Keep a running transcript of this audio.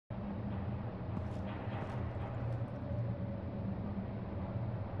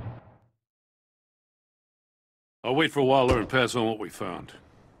I'll wait for Waller and pass on what we found.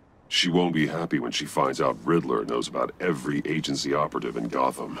 She won't be happy when she finds out Riddler knows about every agency operative in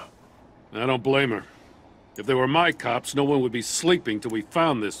Gotham. I don't blame her. If they were my cops, no one would be sleeping till we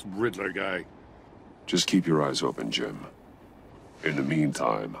found this Riddler guy. Just keep your eyes open, Jim. In the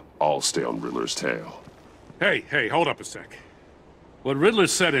meantime, I'll stay on Riddler's tail. Hey, hold up a sec. What Riddler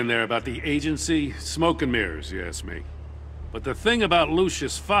said in there about the agency, smoke and mirrors, you ask me. But the thing about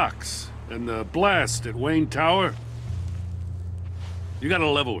Lucius Fox and the blast at Wayne Tower, you gotta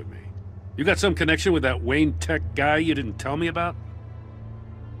level with me. You got some connection with that Wayne Tech guy you didn't tell me about?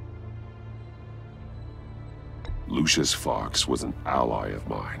 Lucius Fox was an ally of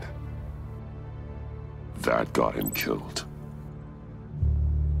mine. That got him killed.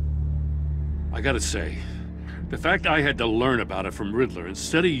 I gotta say, the fact I had to learn about it from Riddler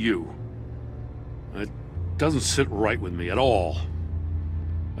instead of you, it doesn't sit right with me at all.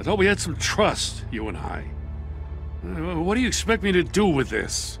 I thought we had some trust, you and I. What do you expect me to do with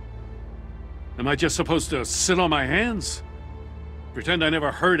this? Am I just supposed to sit on my hands? Pretend I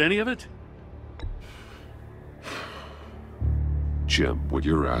never heard any of it? Jim, what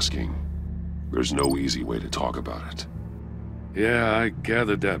you're asking, there's no easy way to talk about it. Yeah, I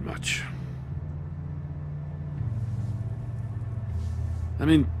gathered that much. I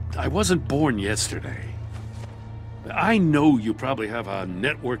mean, I wasn't born yesterday. I know you probably have a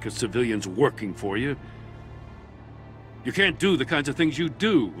network of civilians working for you. You can't do the kinds of things you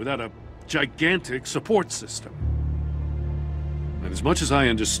do without a gigantic support system. And as much as I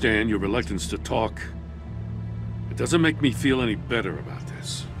understand your reluctance to talk, it doesn't make me feel any better about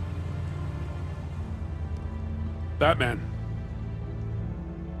this. Batman.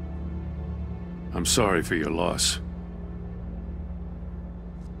 I'm sorry for your loss.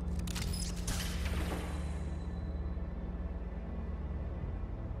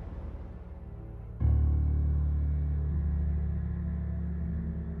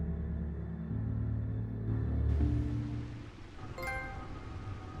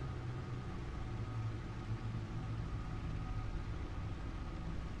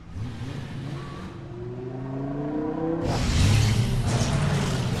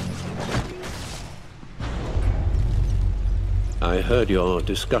 I heard your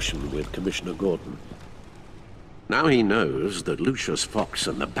discussion with Commissioner Gordon. Now he knows that Lucius Fox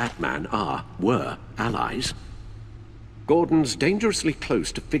and the Batman were allies. Gordon's dangerously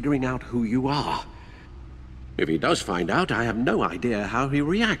close to figuring out who you are. If he does find out, I have no idea how he'll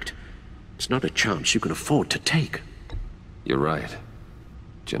react. It's not a chance you can afford to take. You're right.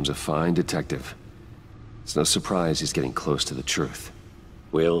 Jim's a fine detective. It's no surprise he's getting close to the truth.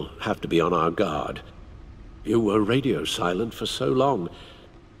 We'll have to be on our guard. You were radio silent for so long.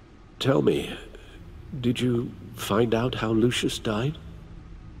 Tell me, did you find out how Lucius died?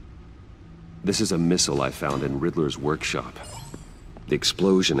 This is a missile I found in Riddler's workshop. The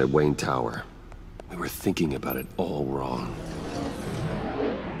explosion at Wayne Tower. We were thinking about it all wrong.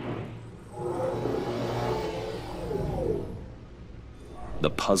 The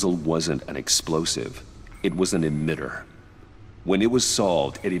puzzle wasn't an explosive. It was an emitter. When it was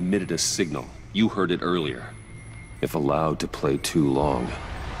solved, it emitted a signal. You heard it earlier. If allowed to play too long,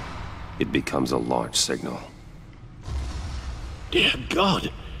 it becomes a launch signal. Dear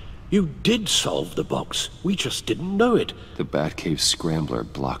God! You did solve the box. We just didn't know it. The Batcave scrambler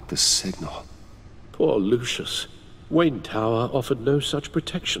blocked the signal. Poor Lucius. Wayne Tower offered no such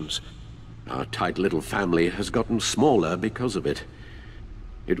protections. Our tight little family has gotten smaller because of it.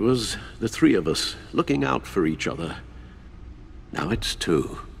 It was the three of us looking out for each other. Now it's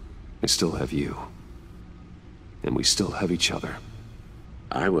two. I still have you. And we still have each other.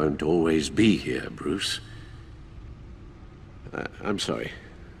 I won't always be here, Bruce. I'm sorry.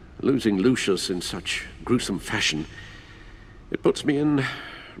 Losing Lucius in such gruesome fashion, it puts me in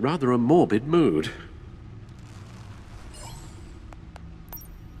rather a morbid mood.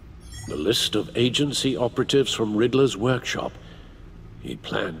 The list of agency operatives from Riddler's workshop. He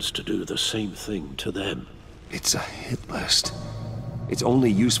plans to do the same thing to them. It's a hit list. It's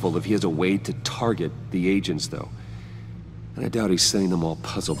only useful if he has a way to target the agents, though. And I doubt he's sending them all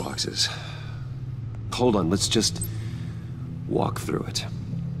puzzle boxes. Hold on, let's just walk through it.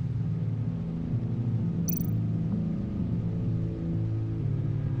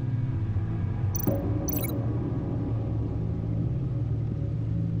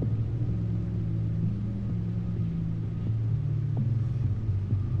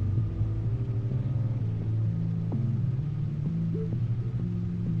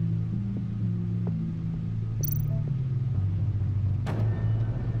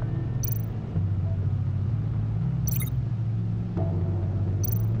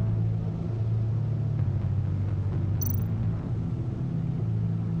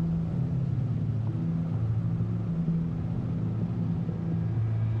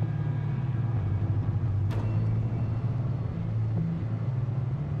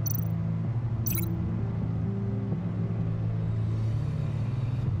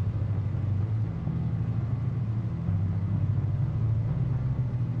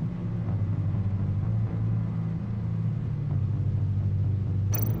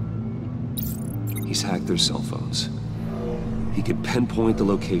 He's hacked their cell phones. He could pinpoint the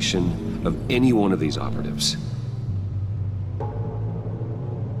location of any one of these operatives.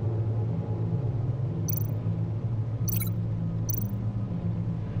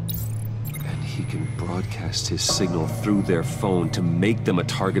 And he can broadcast his signal through their phone to make them a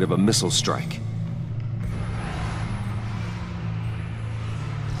target of a missile strike.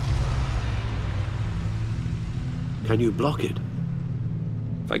 Can you block it?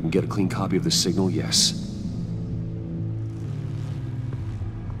 If I can get a clean copy of the signal, yes.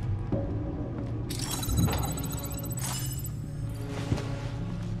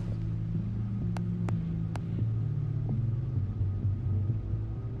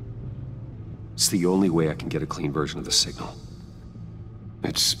 It's the only way I can get a clean version of the signal.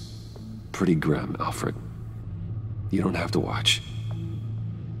 It's pretty grim, Alfred. You don't have to watch.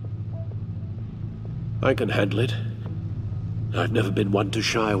 I can handle it. I've never been one to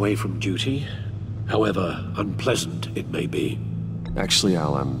shy away from duty, however unpleasant it may be. Actually,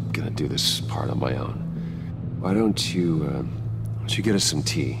 Al, I'm gonna do this part on my own. Why don't you get us some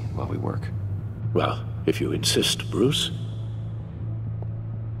tea while we work? Well, if you insist, Bruce.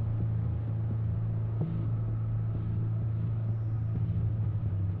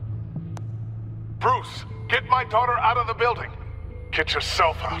 Bruce, get my daughter out of the building. Get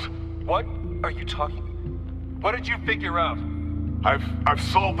yourself out. What are you talking? What did you figure out? I've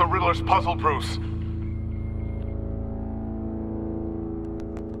solved the Riddler's puzzle, Bruce.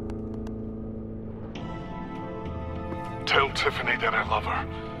 Tell Tiffany that I love her.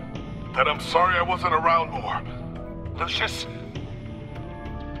 That I'm sorry I wasn't around more. Lucius?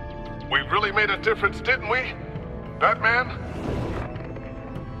 We really made a difference, didn't we? Batman?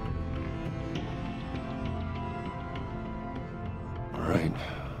 All right.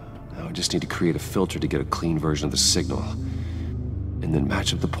 Now I just need to create a filter to get a clean version of the signal. And then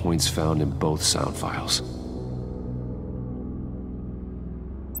match up the points found in both sound files.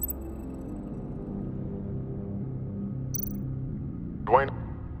 Dwayne.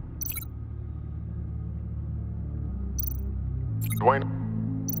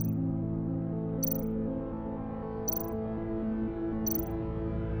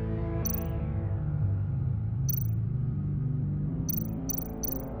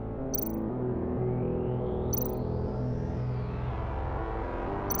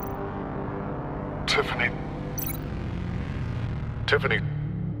 Tiffany.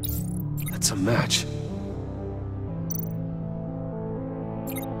 That's a match.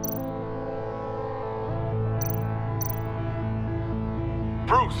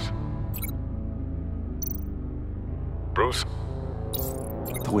 Bruce.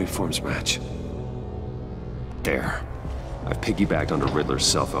 The waveforms match. There. I've piggybacked onto Riddler's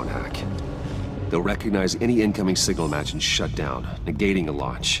cell phone hack. They'll recognize any incoming signal match and shut down, negating a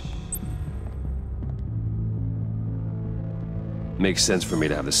launch. Makes sense for me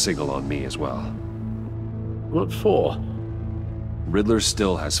to have the signal on me as well. What for? Riddler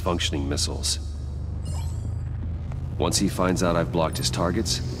still has functioning missiles. Once he finds out I've blocked his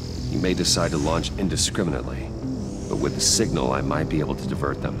targets, he may decide to launch indiscriminately. But with the signal, I might be able to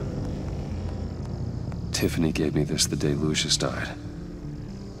divert them. Tiffany gave me this the day Lucius died.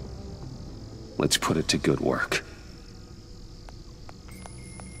 Let's put it to good work.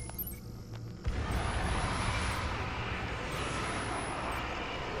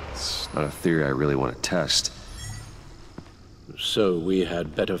 It's not a theory I really want to test. So we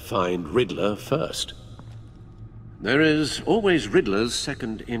had better find Riddler first. There is always Riddler's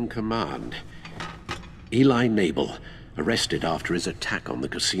second in command. Eli Nabel, arrested after his attack on the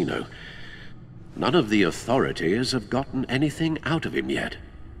casino. None of the authorities have gotten anything out of him yet.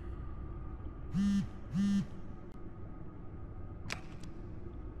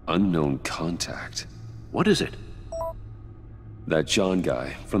 Unknown contact. What is it? That John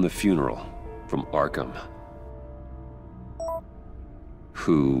guy from the funeral, from Arkham.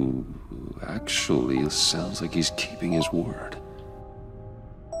 Who actually sounds like he's keeping his word.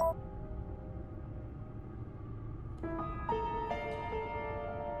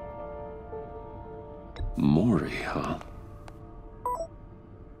 Maury, huh?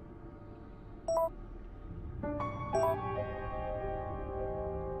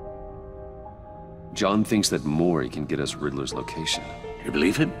 John thinks that Maury can get us Riddler's location. You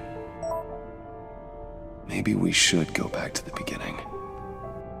believe him? Maybe we should go back to the beginning.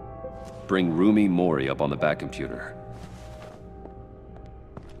 Bring Rumi Maury up on the back computer.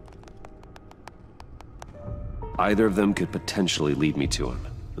 Either of them could potentially lead me to him.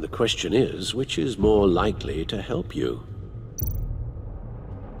 The question is, which is more likely to help you?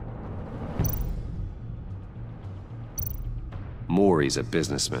 Maury's a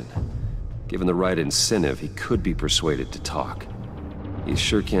businessman. Given the right incentive, he could be persuaded to talk. He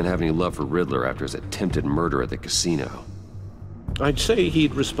sure can't have any love for Riddler after his attempted murder at the casino. I'd say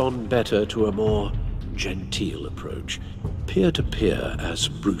he'd respond better to a more genteel approach, peer-to-peer as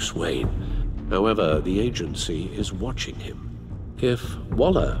Bruce Wayne. However, the agency is watching him. If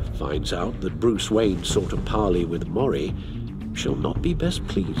Waller finds out that Bruce Wayne sought a parley with Mori, she'll not be best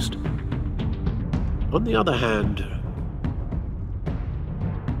pleased. On the other hand,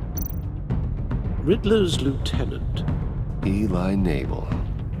 Riddler's lieutenant, Eli Nabel,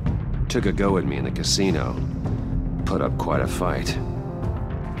 took a go at me in the casino. Put up quite a fight.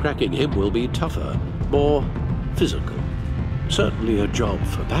 cracking him will be tougher, more physical. Certainly a job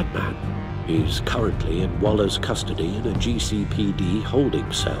for Batman. He's currently in Waller's custody in a GCPD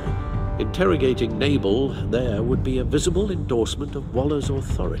holding cell. Interrogating Nabel there would be a visible endorsement of Waller's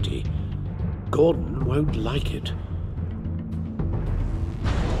authority. Gordon won't like it.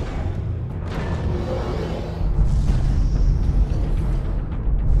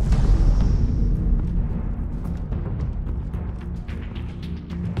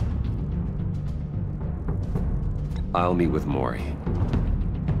 I'll meet with Mori.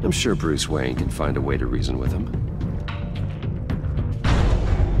 I'm sure Bruce Wayne can find a way to reason with him.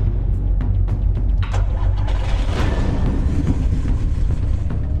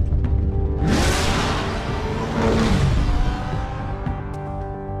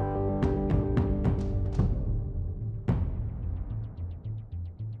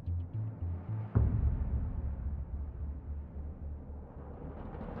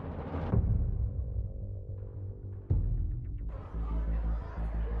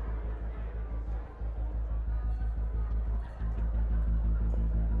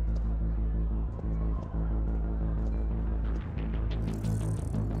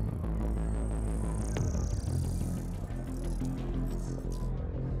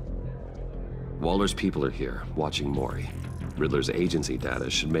 Waller's people are here, watching Mori. Riddler's agency data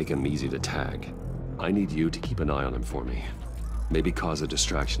should make him easy to tag. I need you to keep an eye on him for me. Maybe cause a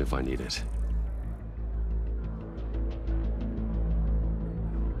distraction if I need it.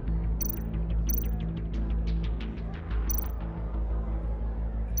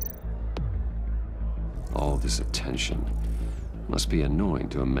 All this attention must be annoying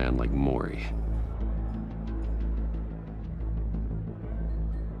to a man like Mori.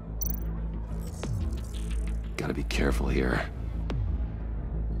 Gotta be careful here.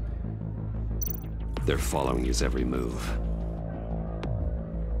 They're following his every move.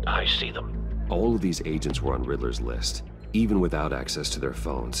 I see them. All of these agents were on Riddler's list. Even without access to their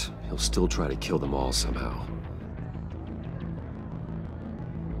phones, he'll still try to kill them all somehow.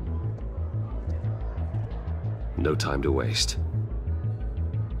 No time to waste.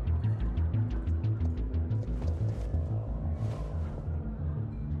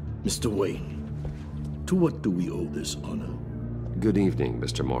 Mr. Wayne, to what do we owe this honor? Good evening,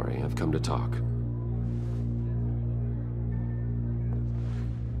 Mr. Mori. I've come to talk.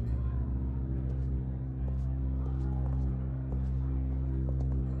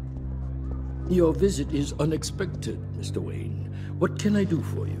 Your visit is unexpected, Mr. Wayne. What can I do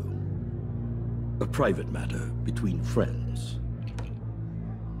for you? A private matter between friends.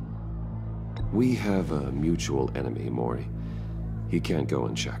 We have a mutual enemy, Mori. He can't go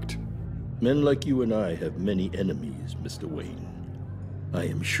unchecked. Men like you and I have many enemies, Mr. Wayne. I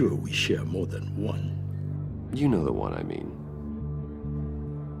am sure we share more than one. You know the one I mean.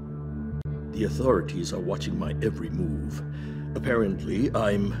 The authorities are watching my every move. Apparently,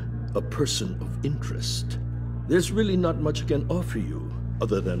 I'm a person of interest. There's really not much I can offer you,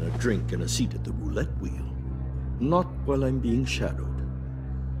 other than a drink and a seat at the roulette wheel. Not while I'm being shadowed.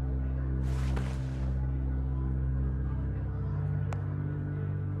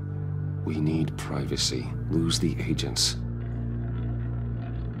 We need privacy. Lose the agents.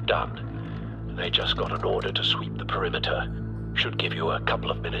 Done. They just got an order to sweep the perimeter. Should give you a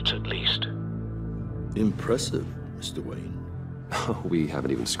couple of minutes at least. Impressive, Mr. Wayne. We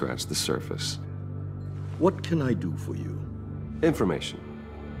haven't even scratched the surface. What can I do for you? Information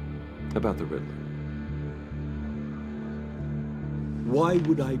about the Riddler. Why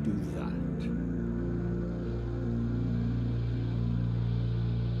would I do that?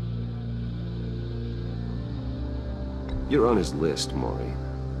 You're on his list, Mori.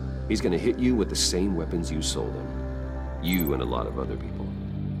 He's gonna hit you with the same weapons you sold him. You and a lot of other people.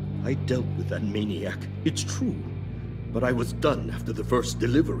 I dealt with that maniac, it's true. But I was done after the first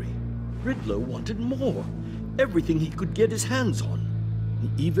delivery. Riddler wanted more. Everything he could get his hands on.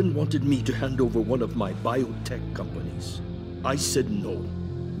 He even wanted me to hand over one of my biotech companies. I said no.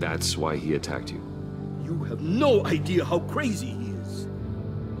 That's why he attacked you. You have no idea how crazy he is.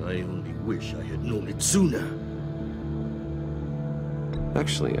 I only wish I had known it sooner.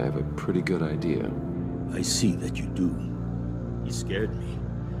 Actually, I have a pretty good idea. I see that you do. He scared me.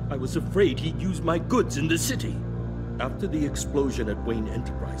 I was afraid he'd use my goods in the city. After the explosion at Wayne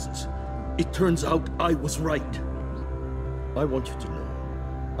Enterprises, it turns out I was right. I want you to know,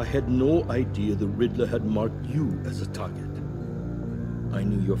 I had no idea the Riddler had marked you as a target. I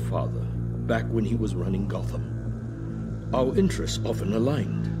knew your father back when he was running Gotham. Our interests often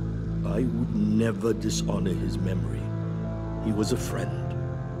aligned. I would never dishonor his memory. He was a friend,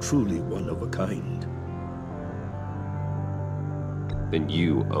 truly one of a kind. Then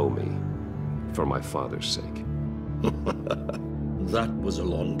you owe me, for my father's sake. That was a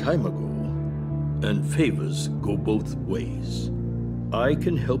long time ago, and favors go both ways. I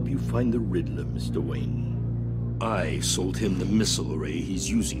can help you find the Riddler, Mr. Wayne. I sold him the missile array he's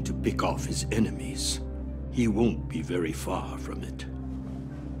using to pick off his enemies. He won't be very far from it.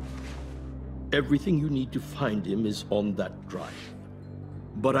 Everything you need to find him is on that drive.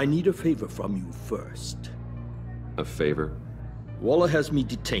 But I need a favor from you first. A favor? Waller has me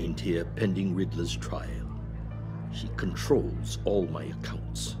detained here pending Riddler's trial. She controls all my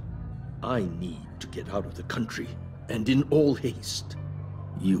accounts. I need to get out of the country, and in all haste.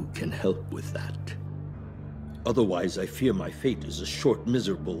 You can help with that. Otherwise, I fear my fate is a short,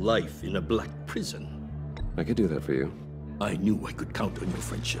 miserable life in a black prison. I could do that for you. I knew I could count on your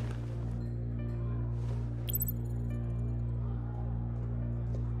friendship.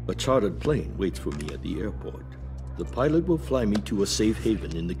 A chartered plane waits for me at the airport. The pilot will fly me to a safe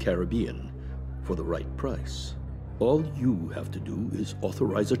haven in the Caribbean for the right price. All you have to do is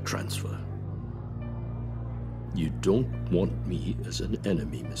authorize a transfer. You don't want me as an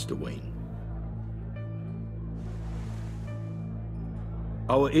enemy, Mr. Wayne.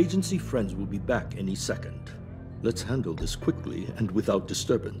 Our agency friends will be back any second. Let's handle this quickly and without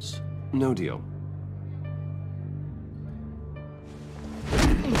disturbance. No deal.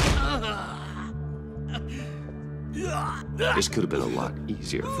 This could have been a lot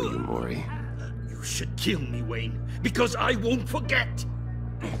easier for you, Maury. You should kill me, Wayne, because I won't forget!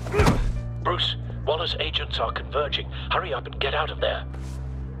 Bruce, Waller's agents are converging. Hurry up and get out of there.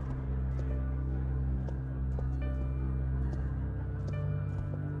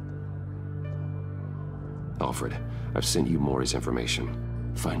 Alfred, I've sent you Maury's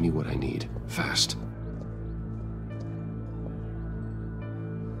information. Find me what I need, fast.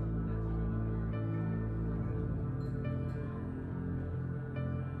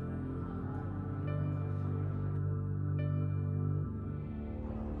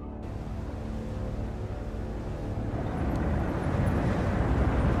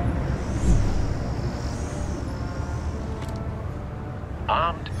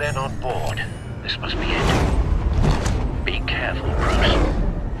 Armed men on board. This must be it. Be careful, Bruce.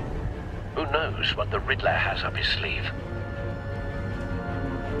 Who knows what the Riddler has up his sleeve?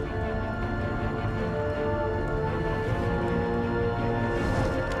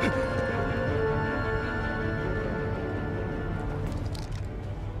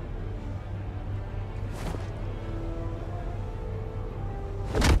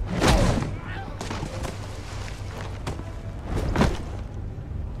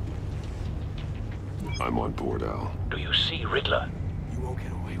 I'm on board, Al. Do you see Riddler? You won't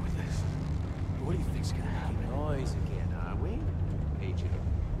get away with this. What do you think's gonna happen? Noise again, are we? Agent.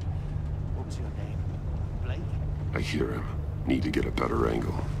 What's your name? Blake? I hear him. Need to get a better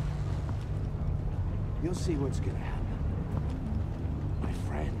angle. You'll see what's gonna happen. My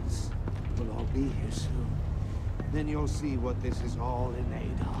friends will all be here soon. Then you'll see what this is all in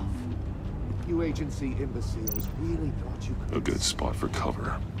aid of. You agency imbeciles really thought you could... A good spot for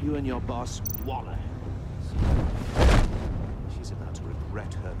cover. You and your boss, Waller. She's about to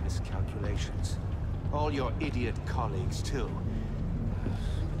regret her miscalculations. All your idiot colleagues, too.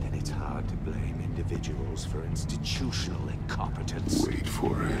 Then it's hard to blame individuals for institutional incompetence. Wait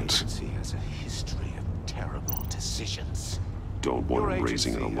for The it. agency has a history of terrible decisions. Don't want Your him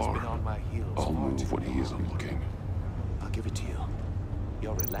raising an agency has been alarm. on my heels I'll far move too when he long. isn't looking. I'll give it to you.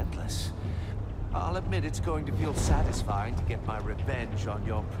 You're relentless. I'll admit it's going to feel satisfying to get my revenge on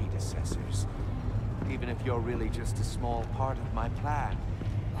your predecessors. Even if you're really just a small part of my plan.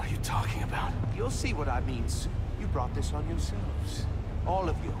 What are you talking about? You'll see what I mean soon. You brought this on yourselves. All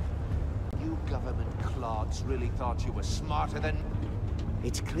of you. You government clods really thought you were smarter than...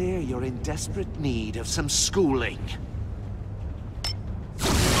 It's clear you're in desperate need of some schooling.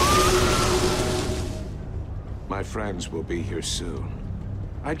 My friends will be here soon.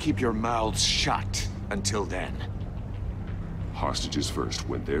 I'd keep your mouths shut until then. Hostages first.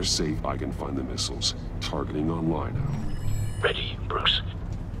 When they're safe, I can find the missiles. Targeting online now. Ready, Bruce.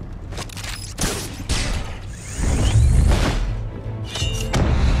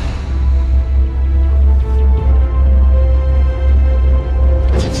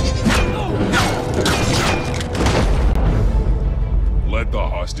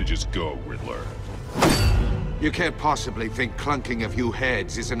 Go, Riddler. You can't possibly think clunking a few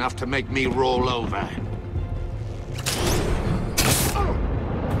heads is enough to make me roll over.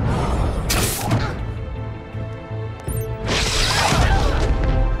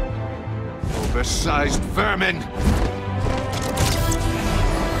 Oversized vermin!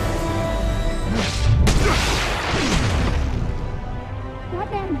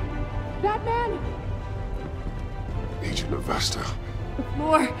 Batman! Batman! Agent Avesta. The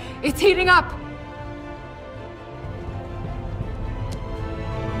floor, it's heating up!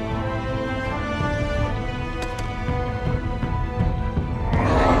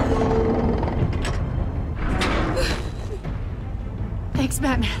 Thanks,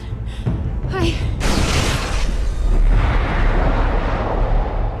 Batman.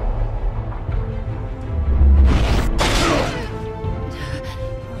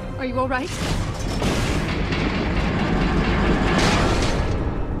 Are you all right?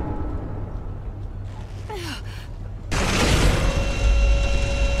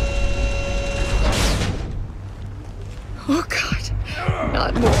 Oh, God.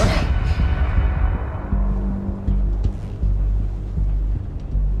 Not more.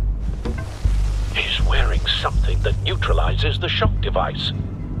 He's wearing something that neutralizes the shock device.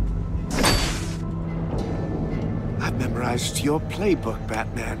 I've memorized your playbook,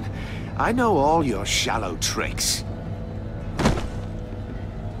 Batman. I know all your shallow tricks.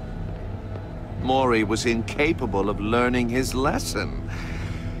 Mori was incapable of learning his lesson.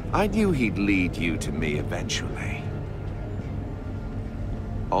 I knew he'd lead you to me eventually.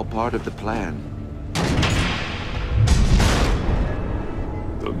 All part of the plan.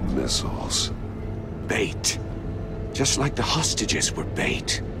 The missiles. Bait. Just like the hostages were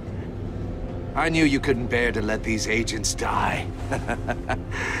bait. I knew you couldn't bear to let these agents die.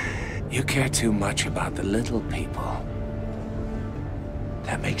 You care too much about the little people.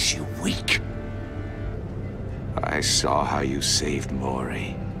 That makes you weak. I saw how you saved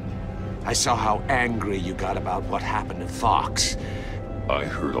Mori. I saw how angry you got about what happened to Fox. I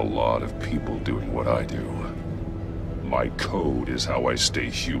heard a lot of people doing what I do. My code is how I stay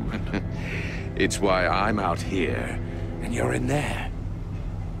human. It's why I'm out here, and you're in there.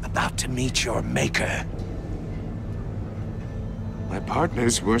 About to meet your maker. My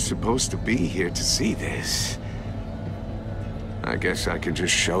partners were supposed to be here to see this. I guess I can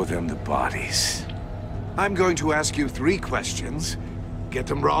just show them the bodies. I'm going to ask you 3 questions. Get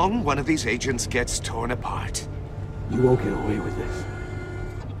them wrong, one of these agents gets torn apart. You won't get away with this.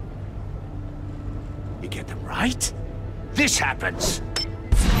 You get them right, this happens!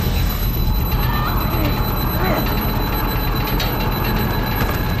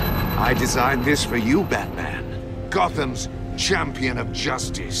 I designed this for you, Batman. Gotham's champion of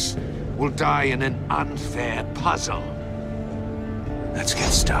justice will die in an unfair puzzle. Let's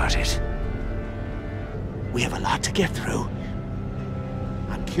get started. We have a lot to get through.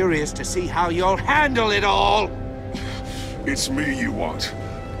 I'm curious to see how you'll handle it all! It's me you want,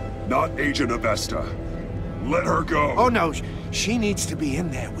 not Agent Avesta. Let her go! Oh no, she needs to be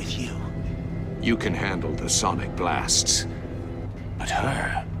in there with you. You can handle the sonic blasts. But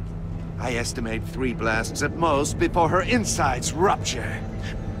her... I estimate 3 blasts at most before her insides rupture.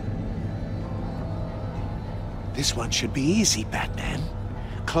 This one should be easy, Batman.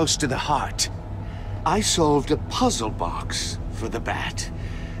 Close to the heart. I solved a puzzle box for the Bat.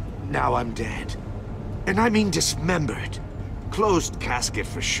 Now I'm dead. And I mean dismembered. Closed casket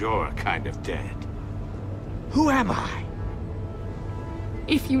for sure, kind of dead. Who am I?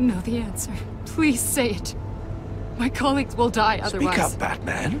 If you know the answer, please say it. My colleagues will die otherwise. Speak up,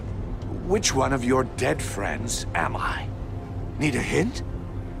 Batman. Which one of your dead friends am I? Need a hint?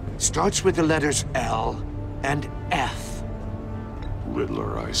 Starts with the letters L and F.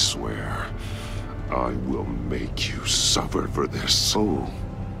 Riddler, I swear, I will make you suffer for this. Oh,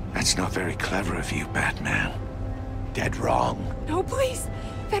 that's not very clever of you, Batman. Dead wrong. No, please!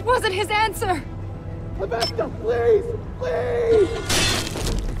 That wasn't his answer! Avesta, please! Please!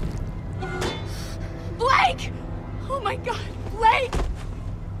 Blake! Oh my God, Blake!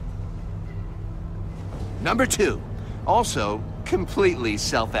 Number 2, also completely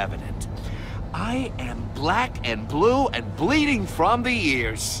self-evident. I am black and blue and bleeding from the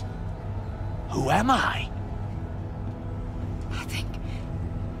ears. Who am I?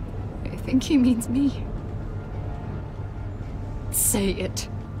 I think he means me. Say it.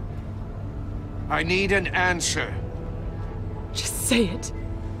 I need an answer. Just say it.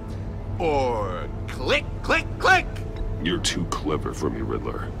 Or click, click, click! You're too clever for me,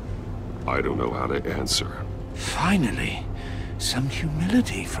 Riddler. I don't know how to answer. Finally, some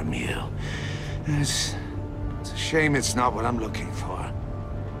humility from you. It's a shame it's not what I'm looking for.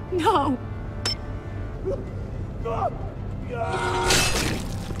 No!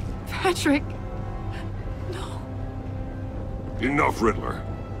 Patrick! No. Enough, Riddler.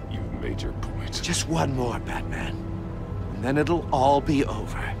 You've made your point. Just one more, Batman. And then it'll all be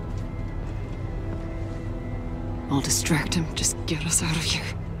over. I'll distract him. Just get us out of here.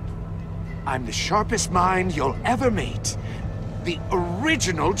 I'm the sharpest mind you'll ever meet. The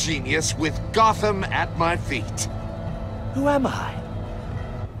original genius with Gotham at my feet. Who am I?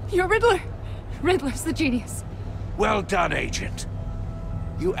 You're Riddler! Riddler's the genius. Well done, Agent.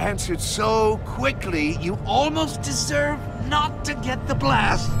 You answered so quickly, you almost deserve not to get the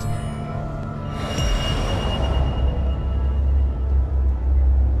blast.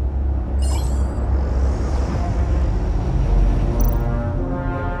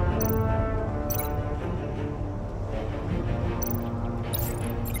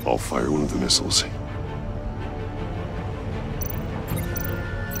 I'll fire one of the missiles.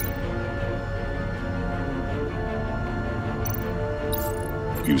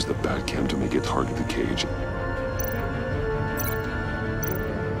 Use the Batcam to make it target the cage.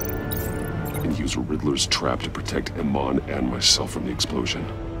 And use Riddler's trap to protect Iman and myself from the explosion.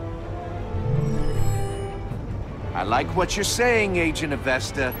 I like what you're saying, Agent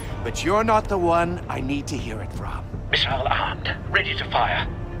Avesta, but you're not the one I need to hear it from. Missile armed, ready to fire.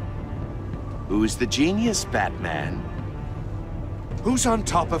 Who's the genius, Batman? Who's on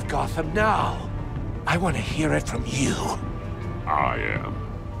top of Gotham now? I want to hear it from you. I am.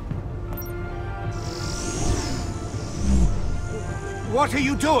 What are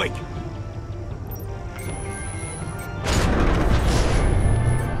you doing?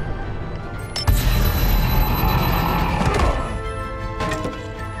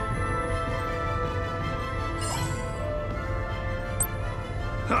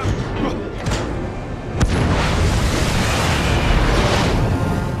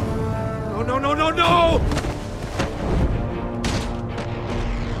 No!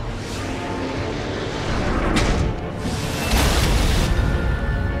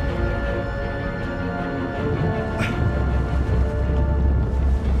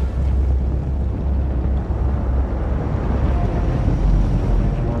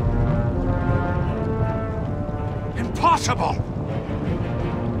 Impossible!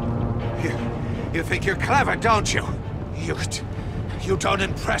 You think you're clever, don't you? You don't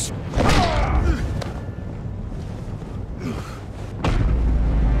impress me.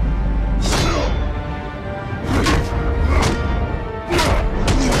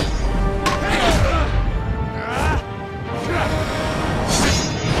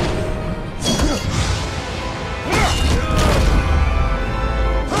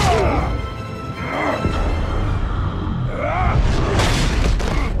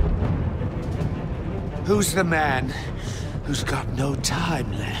 Who's the man who's got no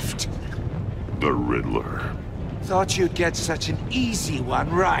time left? The Riddler. Thought you'd get such an easy one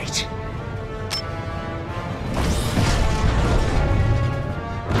right.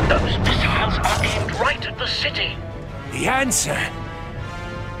 Those missiles are aimed right at the city. The answer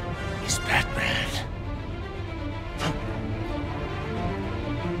is Batman.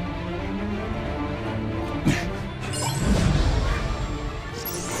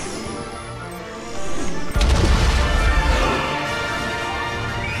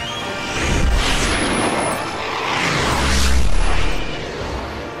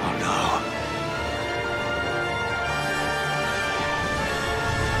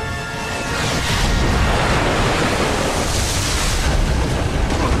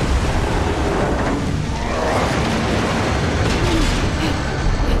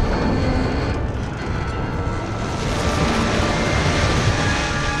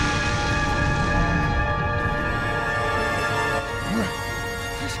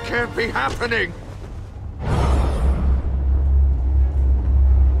 Can't be happening!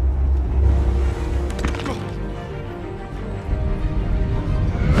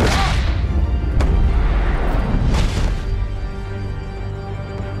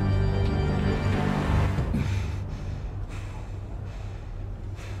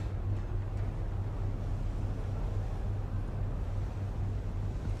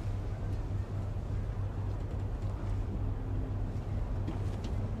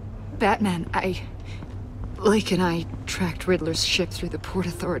 Batman, Lake and I tracked Riddler's ship through the Port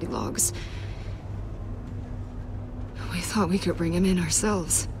Authority logs. We thought we could bring him in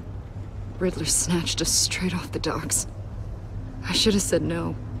ourselves. Riddler snatched us straight off the docks. I should have said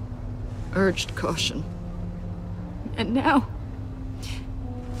no. Urged caution. And now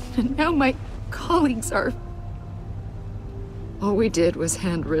my colleagues are... All we did was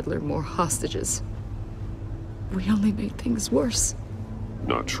hand Riddler more hostages. We only made things worse.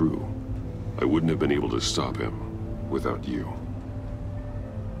 Not true. I wouldn't have been able to stop him without you.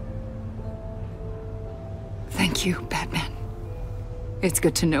 Thank you, Batman. It's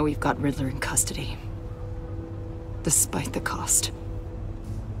good to know we've got Riddler in custody. Despite the cost.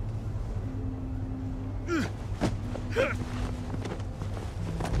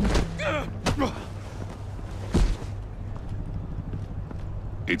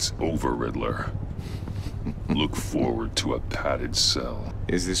 It's over, Riddler. Look forward to a padded cell.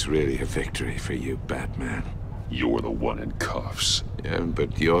 Is this really a victory for you, Batman? You're the one in cuffs. Yeah,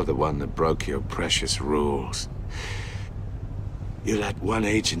 but you're the one that broke your precious rules. You let one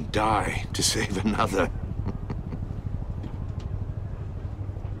agent die to save another.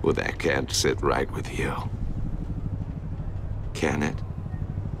 Well, that can't sit right with you. Can it?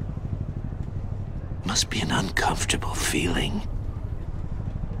 Must be an uncomfortable feeling.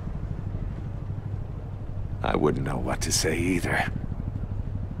 I wouldn't know what to say either.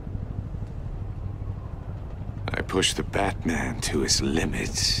 I pushed the Batman to his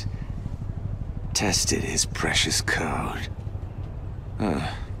limits. Tested his precious code.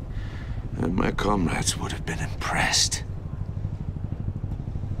 And my comrades would have been impressed.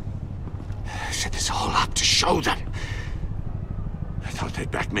 I set this all up to show them. I thought they'd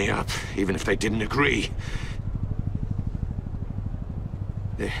back me up, even if they didn't agree.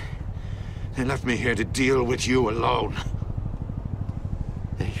 They left me here to deal with you alone.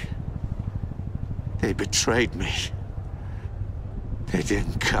 They betrayed me. They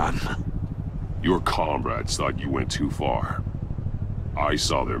didn't come. Your comrades thought you went too far. I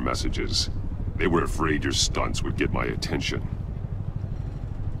saw their messages. They were afraid your stunts would get my attention.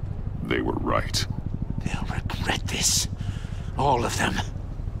 They were right. They'll regret this. All of them.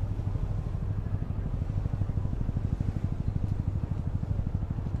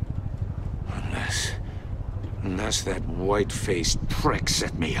 Unless that white-faced prick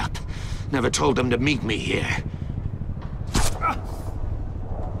set me up. Never told them to meet me here.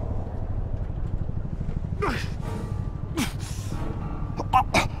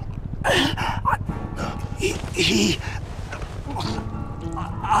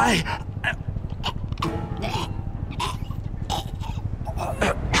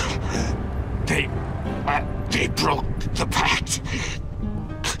 They broke the pact.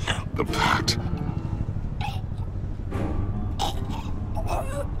 The pact?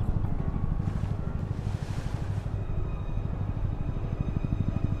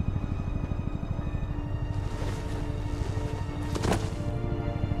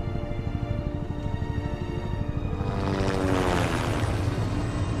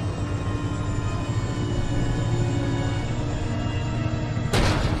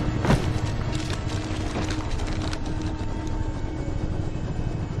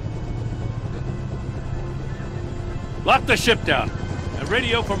 Lock the ship down, and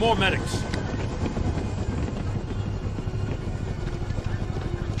radio for more medics.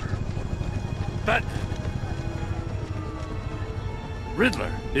 But...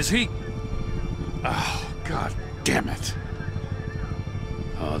 Riddler, is he... Oh, God damn it.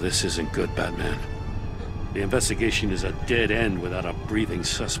 Oh, this isn't good, Batman. The investigation is a dead end without a breathing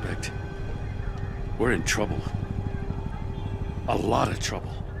suspect. We're in trouble. A lot of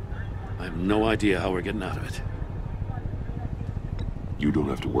trouble. I have no idea how we're getting out of it. You don't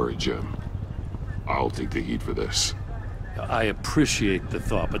have to worry, Jim. I'll take the heat for this. I appreciate the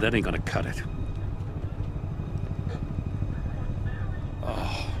thought, but that ain't gonna cut it.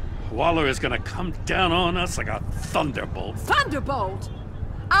 Oh, Waller is gonna come down on us like a thunderbolt. Thunderbolt?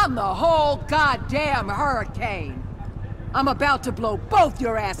 I'm the whole goddamn hurricane. I'm about to blow both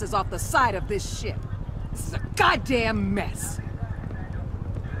your asses off the side of this ship. This is a goddamn mess.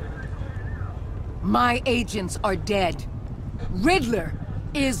 My agents are dead. Riddler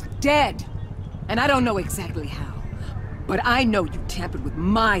is dead. And I don't know exactly how, but I know you tampered with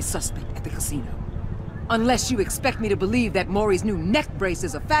my suspect at the casino. Unless you expect me to believe that Maury's new neck brace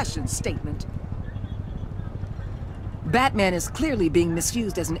is a fashion statement. Batman is clearly being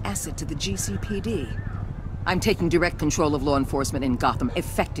misused as an asset to the GCPD. I'm taking direct control of law enforcement in Gotham,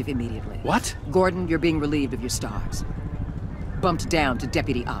 effective immediately. What? Gordon, you're being relieved of your stars. Bumped down to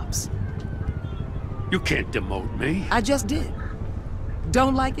Deputy Ops. You can't demote me. I just did.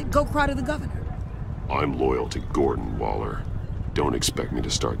 Don't like it? Go cry to the governor. I'm loyal to Gordon, Waller. Don't expect me to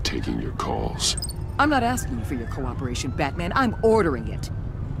start taking your calls. I'm not asking you for your cooperation, Batman. I'm ordering it.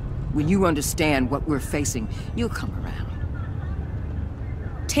 When you understand what we're facing, you'll come around.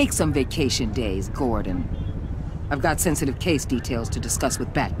 Take some vacation days, Gordon. I've got sensitive case details to discuss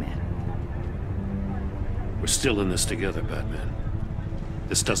with Batman. We're still in this together, Batman.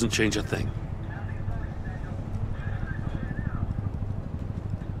 This doesn't change a thing.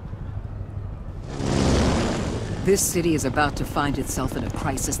 This city is about to find itself in a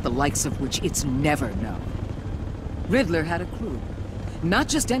crisis the likes of which it's never known. Riddler had a crew. Not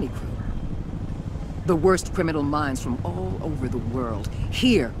just any crew. The worst criminal minds from all over the world,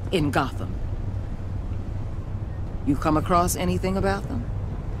 here in Gotham. You come across anything about them?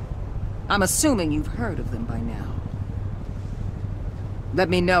 I'm assuming you've heard of them by now. Let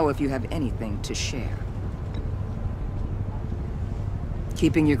me know if you have anything to share.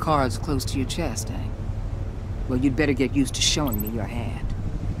 Keeping your cards close to your chest, eh? Well, you'd better get used to showing me your hand.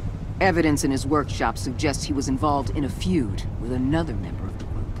 Evidence in his workshop suggests he was involved in a feud with another member of the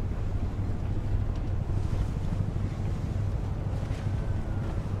group.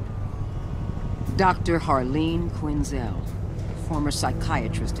 Dr. Harleen Quinzel, former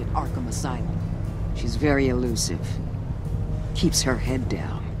psychiatrist at Arkham Asylum. She's very elusive. Keeps her head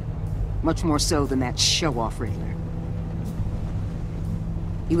down. Much more so than that show-off Riddler.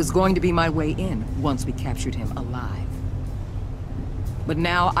 He was going to be my way in once we captured him alive. But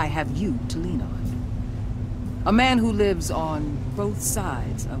now I have you to lean on. A man who lives on both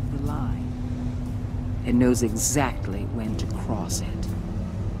sides of the line. And knows exactly when to cross it.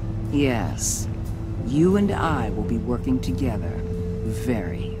 Yes, you and I will be working together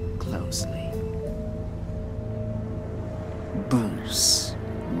very closely. Bruce.